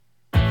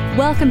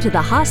Welcome to the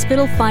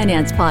Hospital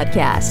Finance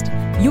Podcast,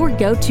 your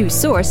go-to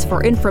source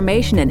for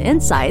information and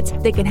insights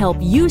that can help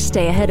you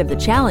stay ahead of the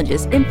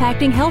challenges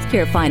impacting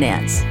healthcare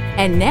finance.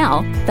 And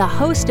now, the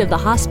host of the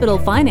Hospital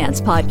Finance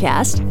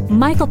Podcast,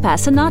 Michael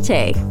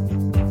Passanante.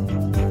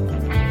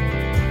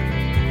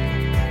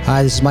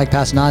 Hi, this is Mike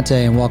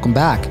Passanante, and welcome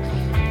back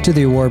to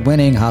the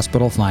award-winning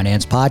Hospital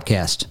Finance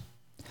Podcast.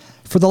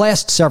 For the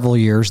last several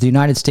years, the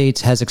United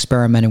States has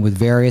experimented with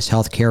various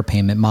healthcare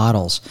payment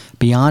models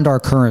beyond our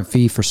current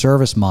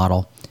fee-for-service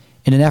model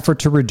in an effort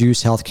to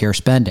reduce healthcare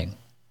spending.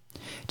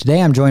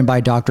 Today, I'm joined by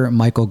Dr.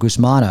 Michael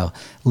Gusmano,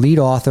 lead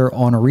author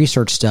on a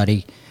research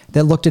study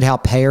that looked at how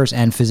payers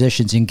and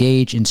physicians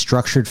engage in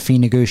structured fee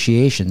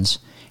negotiations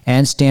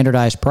and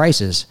standardized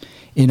prices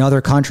in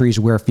other countries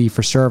where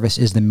fee-for-service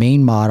is the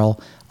main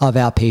model of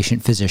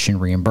outpatient physician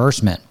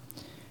reimbursement.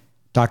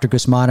 Dr.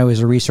 Gusmano is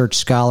a research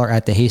scholar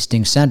at the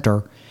Hastings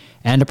Center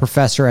and a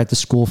professor at the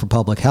School for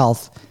Public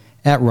Health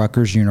at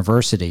Rutgers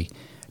University.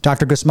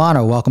 Dr.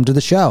 Gusmano, welcome to the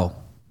show.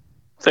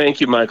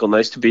 Thank you, Michael.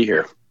 Nice to be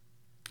here.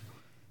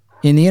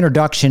 In the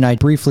introduction, I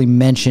briefly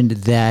mentioned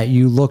that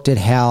you looked at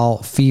how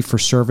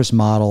fee-for-service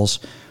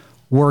models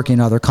work in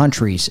other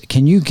countries.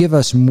 Can you give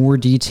us more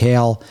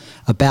detail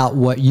about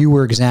what you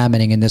were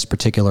examining in this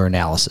particular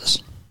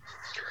analysis?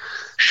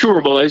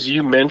 Sure. Well, as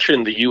you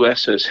mentioned, the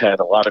U.S. has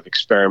had a lot of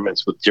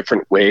experiments with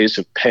different ways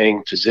of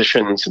paying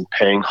physicians and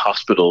paying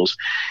hospitals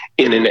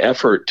in an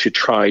effort to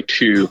try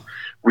to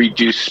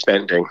reduce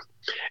spending.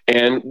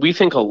 And we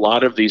think a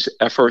lot of these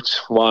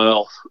efforts,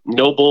 while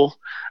noble,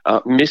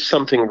 miss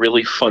something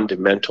really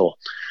fundamental,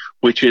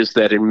 which is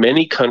that in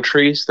many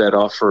countries that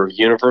offer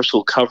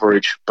universal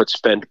coverage but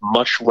spend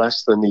much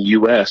less than the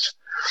U.S.,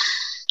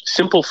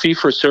 simple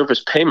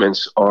fee-for-service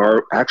payments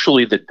are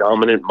actually the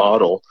dominant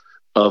model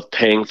of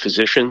paying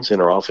physicians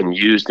and are often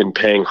used in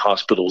paying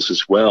hospitals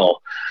as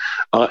well.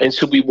 And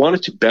so we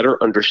wanted to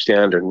better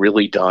understand and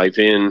really dive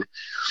in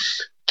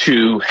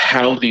to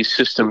how these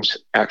systems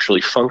actually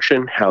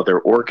function, how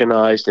they're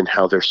organized, and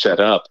how they're set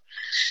up.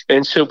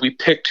 And so we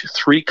picked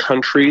 3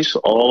 countries,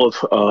 all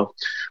of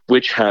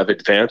which have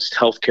advanced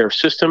healthcare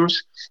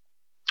systems,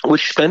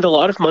 which spend a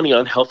lot of money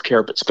on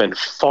healthcare, but spend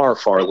far,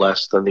 far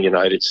less than the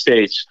United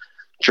States,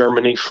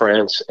 Germany,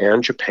 France,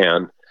 and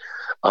Japan.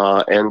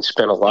 And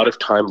spent a lot of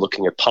time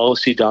looking at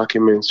policy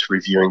documents,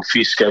 reviewing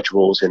fee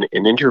schedules, and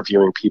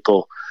interviewing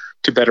people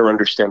to better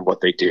understand what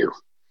they do.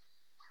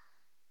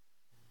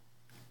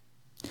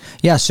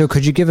 Yeah, so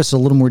could you give us a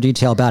little more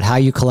detail about how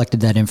you collected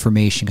that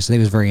information? Because I think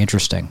it was very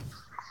interesting.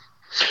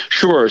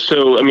 Sure.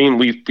 So,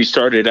 we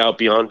started out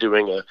beyond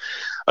doing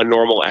a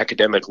normal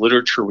academic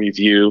literature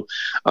review.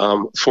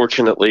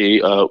 Fortunately,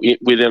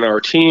 within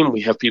our team, we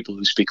have people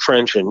who speak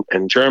French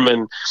and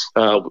German.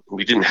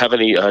 We didn't have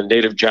any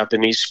native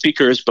Japanese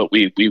speakers, but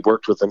we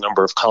worked with a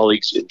number of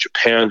colleagues in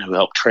Japan who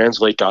helped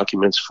translate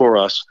documents for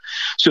us.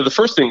 So the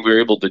first thing we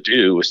were able to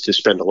do was to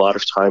spend a lot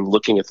of time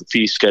looking at the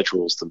fee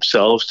schedules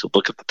themselves, to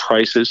look at the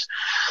prices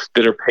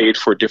that are paid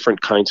for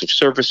different kinds of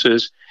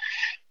services.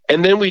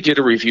 And then we did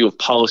a review of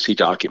policy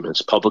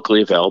documents, publicly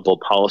available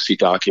policy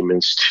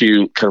documents,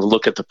 to kind of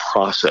look at the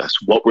process.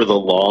 What were the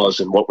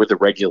laws and what were the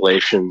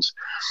regulations,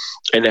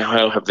 and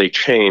how have they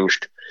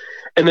changed?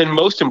 And then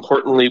most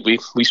importantly,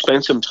 we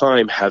spent some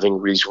time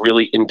having these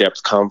really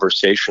in-depth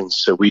conversations.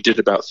 So we did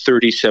about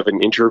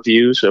 37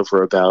 interviews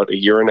over about a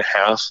year and a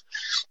half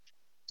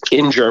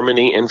in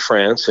Germany, in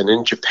France, and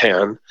in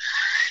Japan.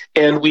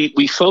 And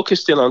we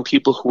focused in on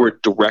people who were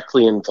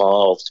directly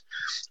involved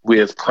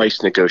with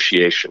price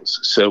negotiations.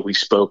 So we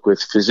spoke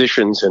with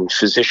physicians and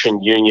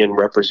physician union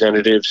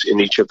representatives in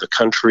each of the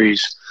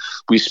countries.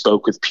 We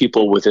spoke with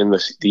people within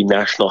the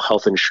national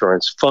health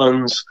insurance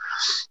funds.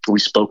 We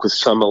spoke with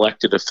some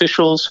elected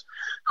officials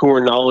who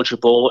were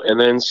knowledgeable, and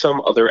then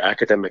some other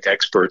academic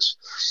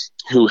experts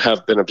who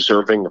have been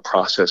observing the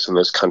process in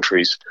those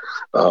countries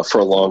for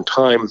a long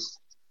time.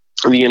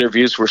 The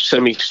interviews were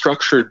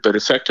semi-structured, but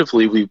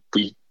effectively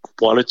we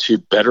wanted to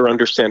better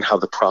understand how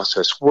the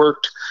process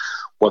worked,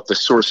 what the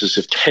sources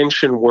of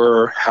tension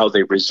were, how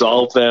they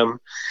resolved them,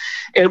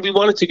 and we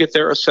wanted to get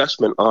their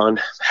assessment on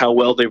how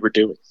well they were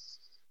doing.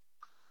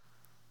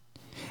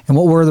 And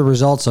what were the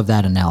results of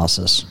that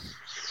analysis?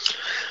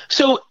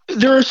 So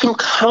there are some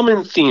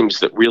common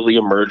themes that really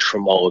emerge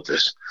from all of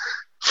this.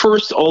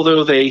 First,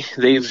 although they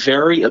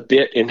vary a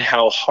bit in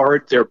how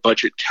hard their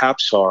budget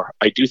caps are,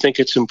 I do think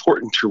it's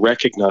important to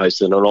recognize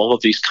that in all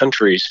of these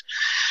countries,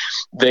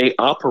 they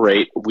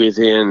operate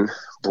within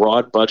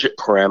broad budget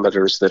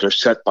parameters that are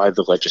set by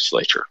the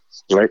legislature,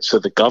 right? So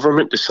the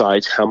government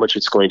decides how much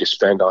it's going to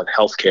spend on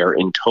healthcare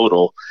in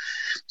total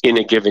in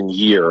a given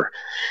year.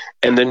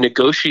 And the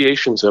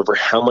negotiations over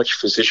how much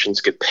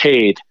physicians get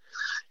paid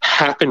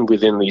happen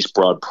within these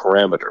broad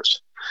parameters.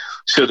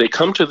 So they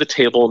come to the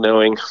table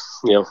knowing,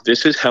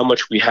 this is how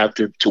much we have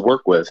to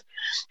work with.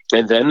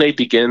 And then they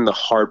begin the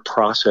hard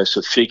process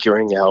of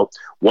figuring out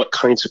what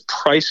kinds of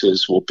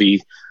prices will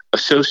be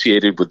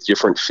associated with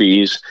different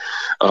fees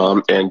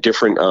and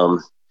different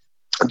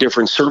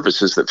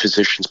services that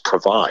physicians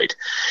provide.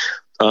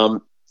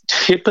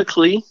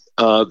 Typically,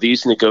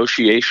 these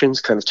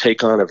negotiations kind of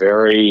take on a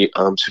very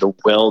sort of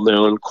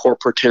well-known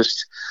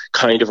corporatist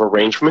kind of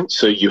arrangement.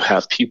 So you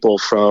have people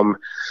from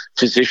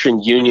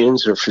physician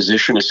unions or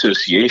physician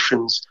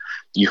associations.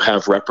 You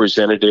have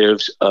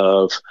representatives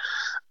of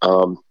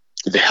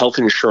the health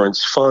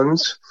insurance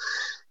funds.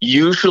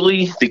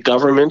 Usually the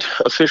government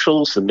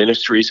officials, the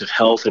ministries of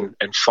health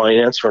and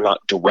finance, are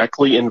not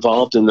directly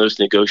involved in those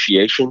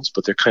negotiations,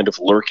 but they're kind of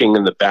lurking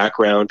in the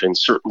background and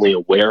certainly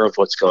aware of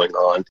what's going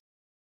on.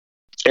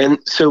 And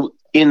so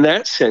in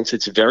that sense,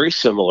 it's very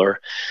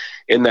similar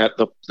in that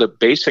the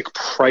basic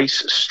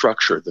price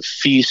structure, the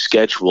fee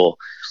schedule,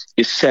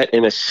 is set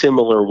in a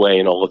similar way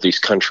in all of these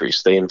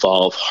countries. They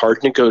involve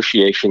hard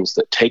negotiations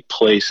that take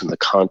place in the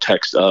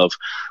context of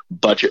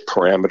budget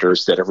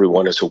parameters that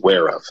everyone is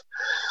aware of.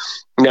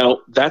 Now,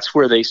 that's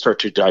where they start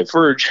to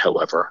diverge,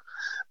 however.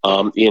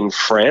 In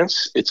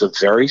France, it's a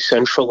very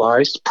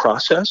centralized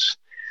process.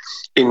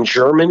 In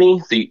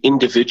Germany, the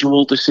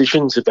individual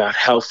decisions about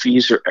how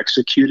fees are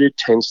executed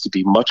tends to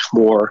be much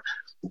more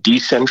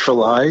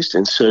decentralized,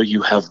 and so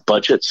you have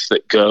budgets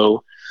that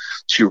go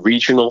to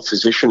regional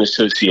physician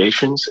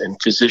associations,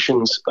 and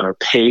physicians are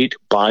paid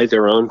by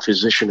their own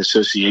physician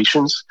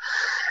associations.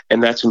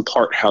 And that's in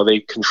part how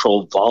they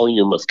control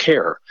volume of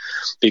care,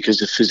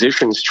 because if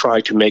physicians try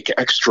to make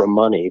extra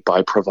money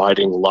by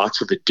providing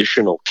lots of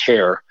additional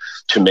care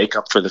to make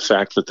up for the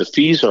fact that the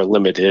fees are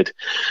limited,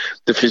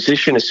 the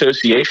physician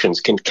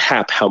associations can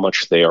cap how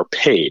much they are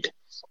paid.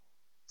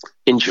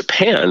 In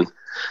Japan,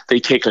 they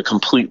take a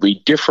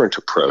completely different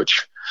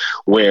approach,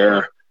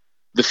 where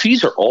the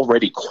fees are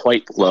already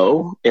quite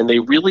low, and they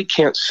really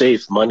can't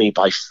save money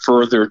by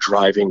further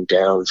driving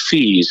down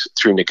fees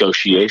through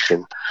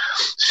negotiation.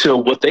 So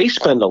what they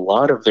spend a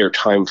lot of their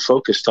time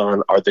focused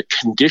on are the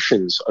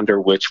conditions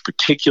under which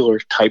particular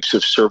types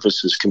of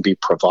services can be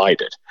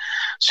provided.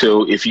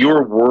 So if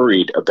you're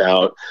worried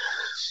about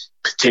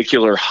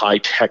particular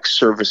high-tech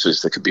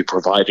services that could be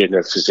provided in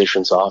a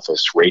physician's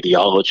office,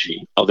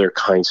 radiology, other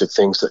kinds of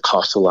things that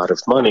cost a lot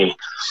of money,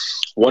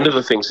 one of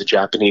the things the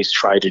Japanese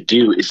try to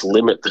do is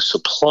limit the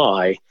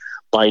supply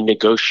by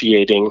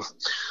negotiating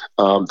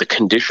the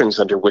conditions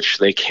under which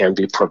they can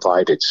be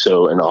provided.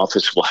 So an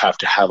office will have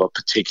to have a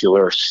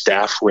particular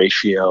staff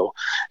ratio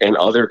and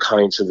other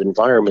kinds of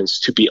environments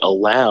to be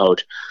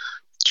allowed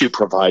to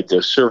provide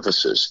those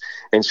services.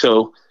 And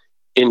so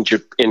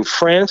in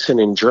France and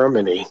in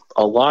Germany,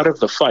 a lot of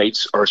the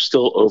fights are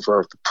still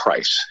over the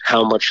price,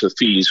 how much the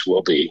fees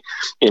will be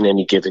in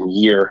any given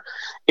year.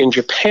 In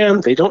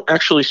Japan, they don't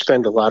actually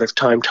spend a lot of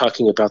time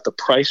talking about the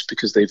price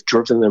because they've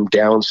driven them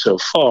down so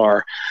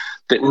far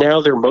that now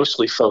they're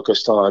mostly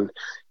focused on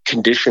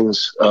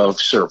conditions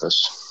of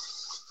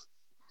service.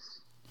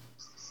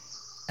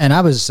 And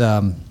I was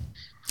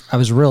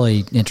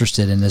really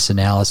interested in this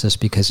analysis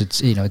because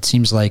it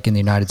seems like in the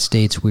United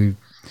States we've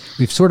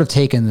sort of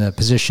taken the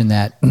position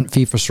that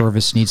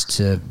fee-for-service needs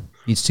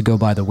to go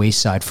by the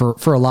wayside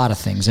for a lot of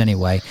things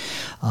anyway,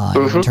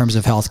 in terms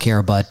of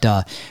healthcare.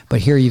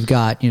 But here you've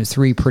got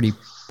three pretty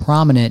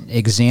prominent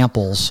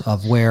examples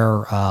of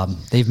where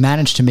they've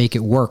managed to make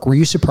it work. Were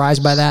you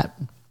surprised by that?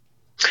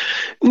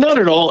 Not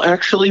at all,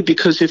 actually,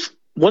 because if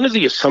one of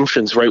the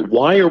assumptions, right,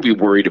 why are we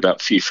worried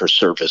about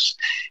fee-for-service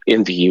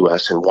in the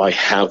U.S. and why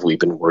have we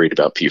been worried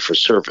about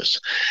fee-for-service?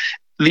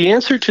 The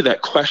answer to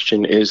that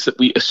question is that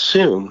we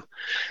assume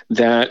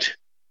that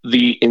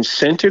the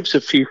incentives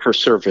of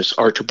fee-for-service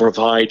are to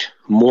provide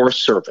more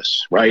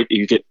service, right?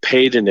 You get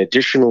paid an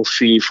additional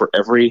fee for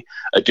every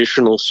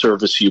additional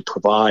service you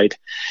provide.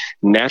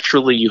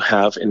 Naturally, you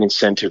have an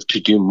incentive to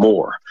do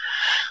more.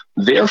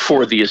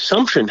 Therefore, the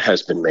assumption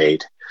has been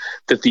made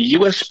that the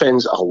U.S.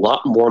 spends a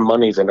lot more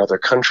money than other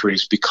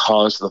countries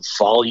because the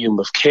volume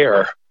of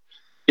care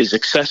is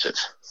excessive,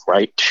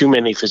 right? Too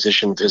many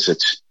physician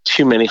visits,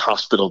 too many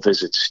hospital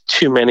visits,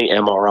 too many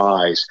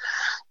MRIs,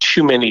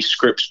 too many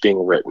scripts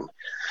being written.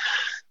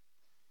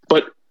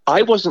 But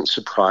I wasn't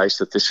surprised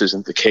that this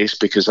isn't the case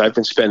because I've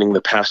been spending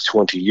the past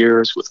 20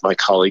 years with my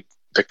colleague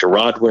Victor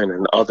Rodwin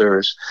and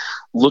others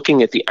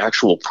looking at the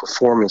actual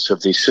performance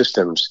of these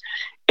systems.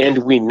 And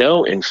we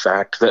know, in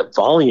fact, that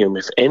volume,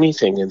 if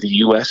anything, in the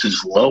U.S.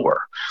 is lower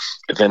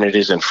than it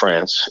is in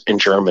France and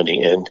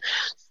Germany. And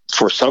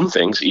for some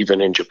things,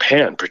 even in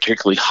Japan,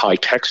 particularly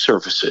high-tech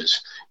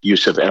services,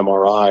 use of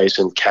MRIs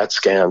and CAT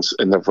scans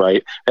and the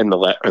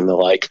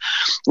like,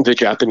 the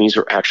Japanese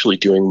are actually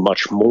doing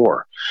much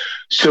more.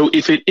 So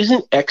if it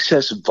isn't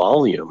excess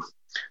volume,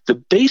 the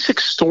basic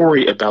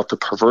story about the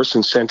perverse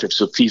incentives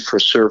of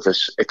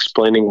fee-for-service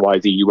explaining why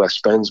the U.S.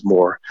 spends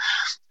more,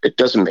 it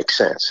doesn't make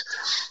sense.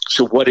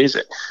 So what is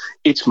it?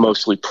 It's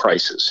mostly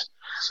prices.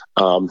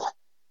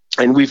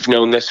 And we've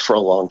known this for a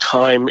long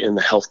time in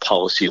the health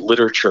policy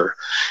literature.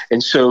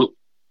 And so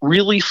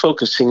really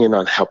focusing in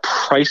on how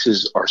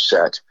prices are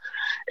set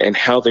and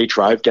how they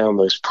drive down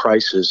those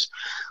prices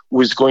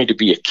was going to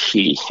be a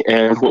key.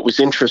 And what was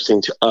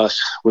interesting to us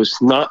was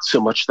not so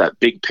much that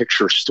big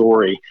picture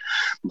story,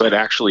 but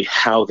actually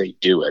how they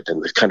do it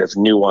and the kind of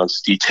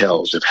nuanced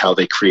details of how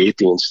they create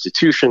the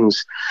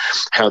institutions,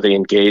 how they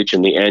engage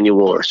in the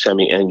annual or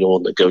semi-annual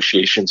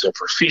negotiations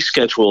over fee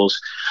schedules,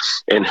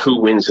 and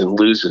who wins and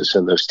loses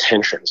in those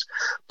tensions.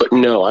 But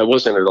no, I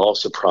wasn't at all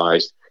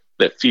surprised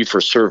that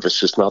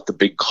fee-for-service is not the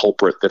big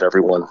culprit that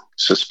everyone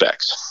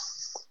suspects.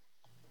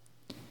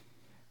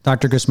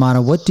 Dr.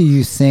 Gusmano, what do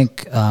you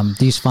think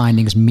these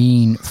findings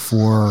mean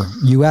for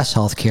U.S.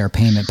 healthcare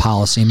payment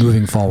policy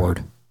moving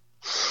forward?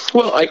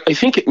 Well, I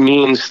think it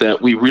means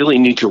that we really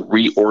need to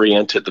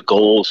reorient the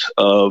goals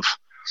of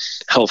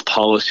health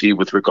policy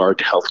with regard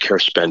to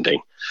healthcare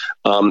spending.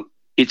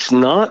 It's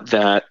not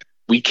that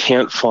we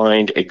can't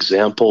find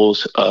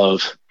examples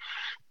of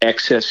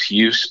excess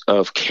use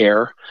of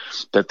care,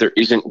 that there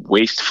isn't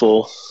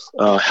wasteful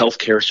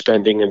healthcare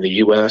spending in the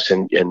U.S.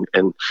 and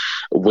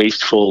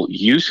wasteful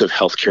use of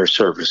healthcare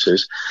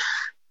services.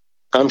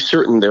 I'm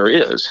certain there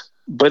is,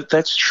 but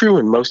that's true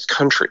in most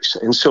countries.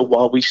 And so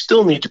while we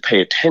still need to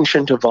pay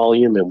attention to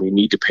volume and we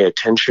need to pay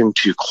attention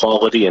to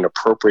quality and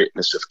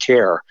appropriateness of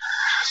care,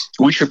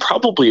 we should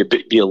probably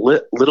be a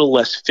little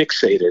less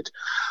fixated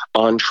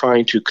on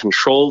trying to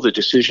control the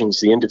decisions,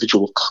 the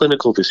individual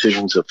clinical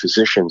decisions of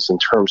physicians in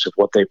terms of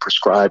what they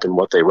prescribe and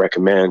what they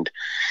recommend,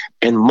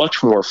 and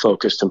much more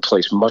focused and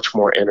place much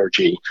more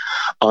energy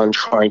on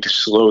trying to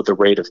slow the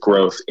rate of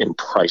growth in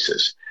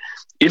prices.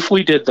 If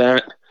we did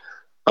that,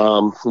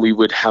 we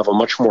would have a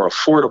much more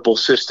affordable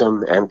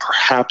system, and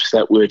perhaps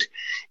that would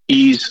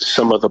ease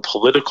some of the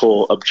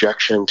political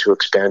objection to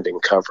expanding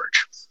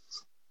coverage.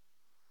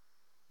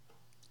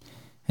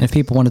 And if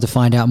people wanted to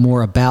find out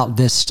more about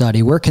this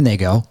study, where can they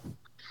go?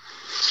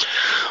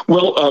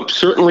 Well,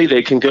 certainly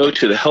they can go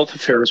to the Health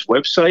Affairs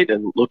website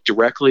and look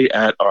directly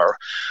at our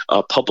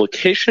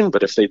publication.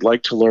 But if they'd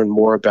like to learn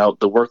more about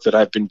the work that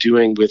I've been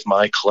doing with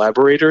my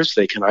collaborators,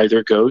 they can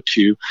either go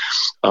to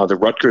the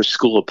Rutgers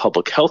School of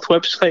Public Health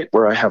website,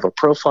 where I have a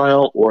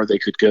profile, or they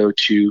could go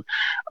to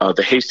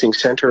the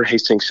Hastings Center,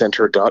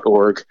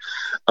 hastingscenter.org,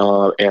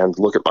 and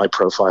look at my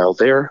profile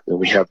there. And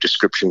we have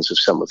descriptions of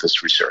some of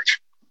this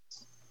research.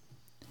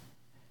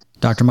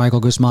 Dr. Michael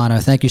Gusmano,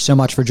 thank you so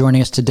much for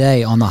joining us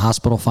today on the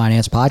Hospital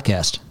Finance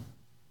Podcast.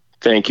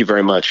 Thank you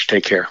very much.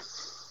 Take care.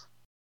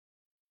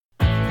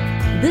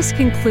 This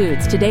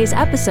concludes today's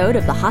episode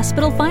of the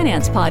Hospital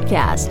Finance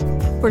Podcast.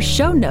 For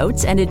show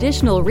notes and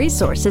additional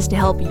resources to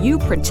help you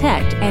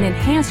protect and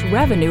enhance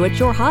revenue at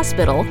your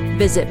hospital,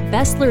 visit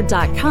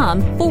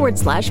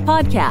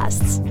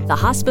Bessler.com/podcasts. The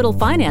Hospital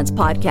Finance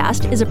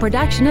Podcast is a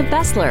production of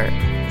Bessler.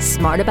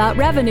 Smart about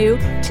revenue,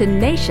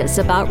 tenacious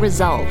about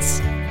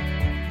results.